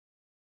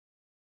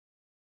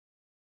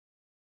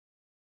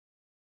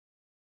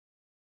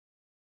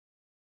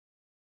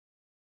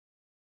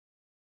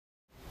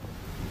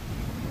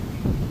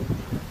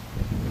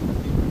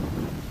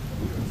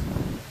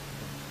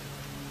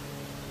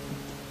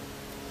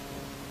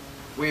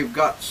we've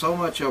got so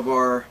much of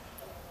our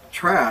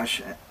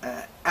trash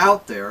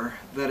out there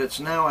that it's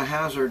now a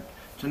hazard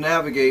to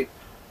navigate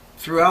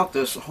throughout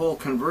this whole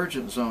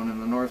convergence zone in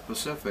the North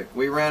Pacific.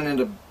 We ran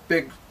into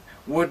big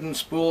wooden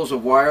spools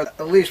of wire,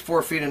 at least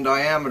 4 feet in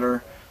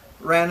diameter,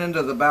 ran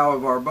into the bow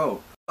of our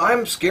boat.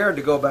 I'm scared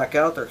to go back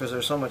out there because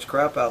there's so much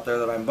crap out there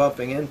that I'm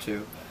bumping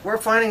into. We're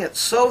finding it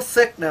so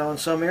thick now in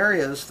some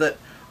areas that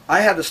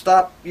I had to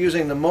stop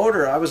using the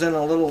motor. I was in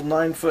a little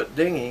 9-foot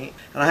dinghy,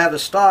 and I had to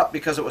stop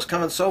because it was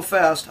coming so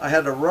fast I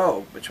had to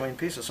row between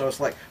pieces. So it's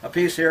like a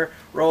piece here,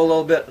 roll a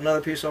little bit,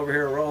 another piece over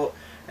here, roll.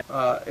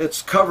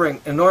 It's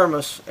covering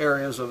enormous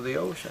areas of the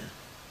ocean.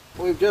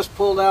 We've just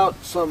pulled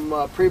out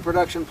some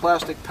pre-production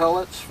plastic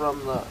pellets from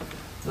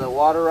the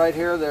water right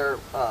here. They're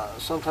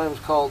sometimes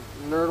called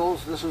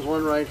nurdles. This is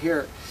one right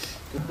here.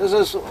 This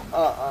is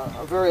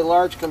a very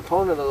large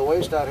component of the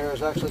waste out here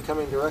is actually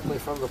coming directly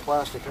from the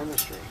plastic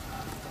industry.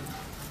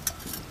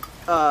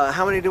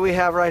 How many do we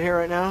have right here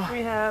right now?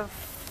 We have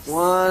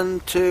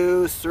 1,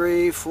 2,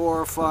 3,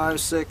 4, 5,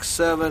 6,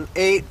 7,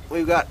 8.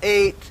 We've got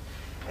 8,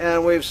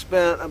 and we've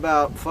spent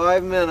about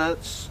 5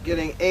 minutes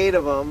getting 8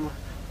 of them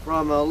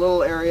from a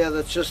little area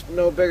that's just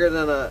no bigger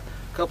than a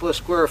couple of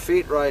square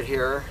feet right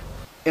here.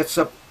 It's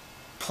a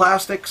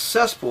plastic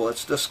cesspool.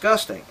 It's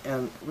disgusting,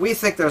 and we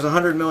think there's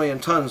 100 million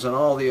tons in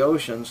all the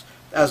oceans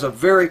as a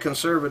very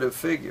conservative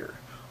figure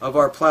of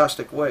our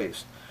plastic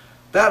waste.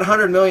 That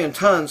 100 million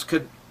tons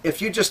could,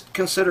 if you just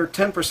consider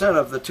 10%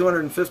 of the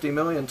 250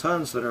 million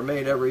tons that are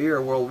made every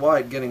year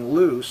worldwide getting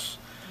loose,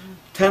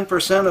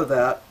 10% of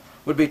that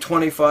would be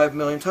 25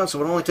 million tons. So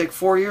it would only take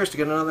 4 years to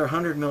get another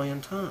 100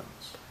 million tons.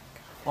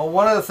 Well,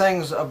 one of the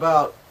things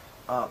about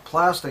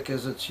plastic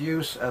is its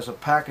use as a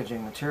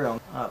packaging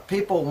material.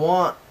 People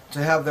want to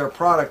have their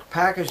product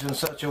packaged in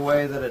such a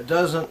way that it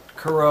doesn't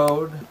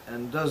corrode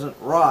and doesn't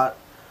rot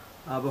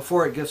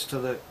before it gets to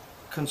the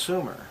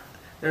consumer.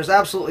 There's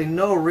absolutely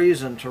no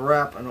reason to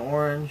wrap an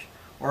orange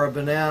or a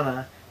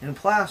banana in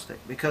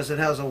plastic because it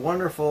has a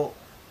wonderful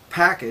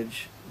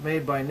package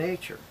made by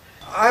nature.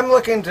 I'm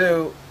looking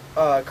to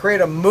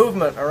create a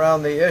movement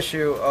around the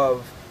issue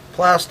of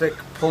plastic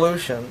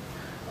pollution,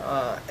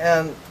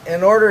 and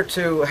in order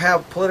to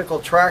have political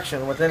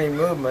traction with any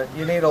movement,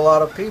 you need a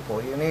lot of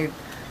people. You need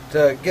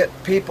to get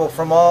people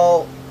from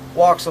all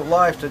walks of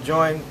life to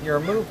join your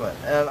movement,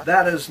 and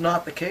that is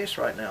not the case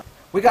right now.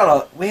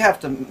 We have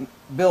to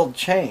build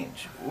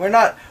change. We're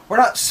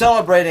not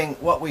celebrating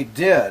what we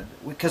did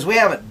because we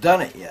haven't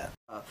done it yet.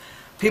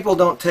 People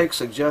don't take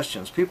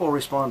suggestions. People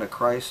respond to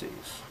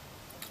crises.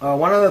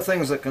 One of the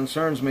things that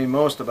concerns me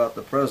most about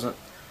the present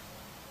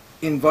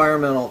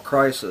environmental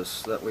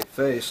crisis that we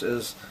face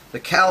is the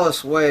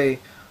callous way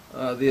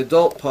the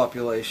adult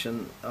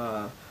population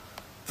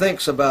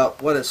thinks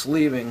about what it's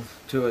leaving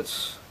to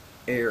its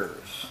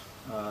heirs.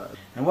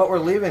 And what we're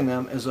leaving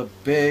them is a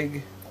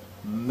big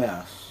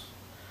mess.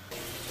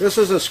 This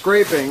is a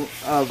scraping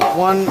of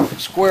 1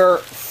 square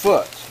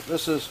foot.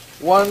 This is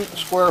 1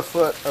 square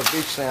foot of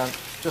beach sand,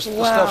 just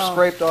the stuff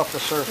scraped off the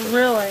surface.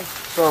 Really?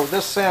 So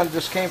this sand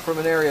just came from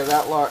an area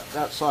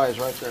that size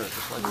right there,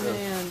 just like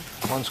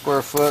this. 1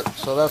 square foot.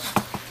 So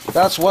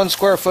that's 1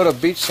 square foot of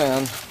beach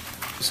sand.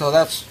 So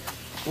that's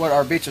what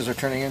our beaches are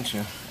turning into.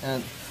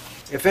 And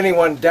if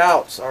anyone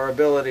doubts our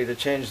ability to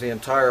change the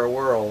entire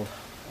world,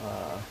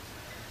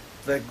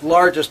 the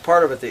largest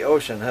part of it, the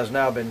ocean, has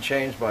now been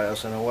changed by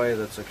us in a way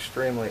that's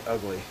extremely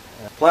ugly.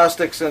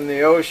 Plastics in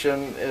the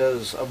ocean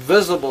is a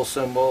visible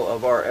symbol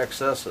of our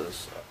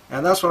excesses.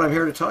 And that's what I'm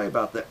here to tell you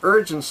about, the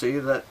urgency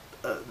that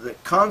the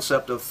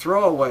concept of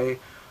throwaway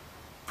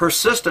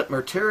persistent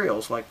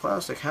materials like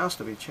plastic has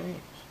to be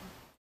changed.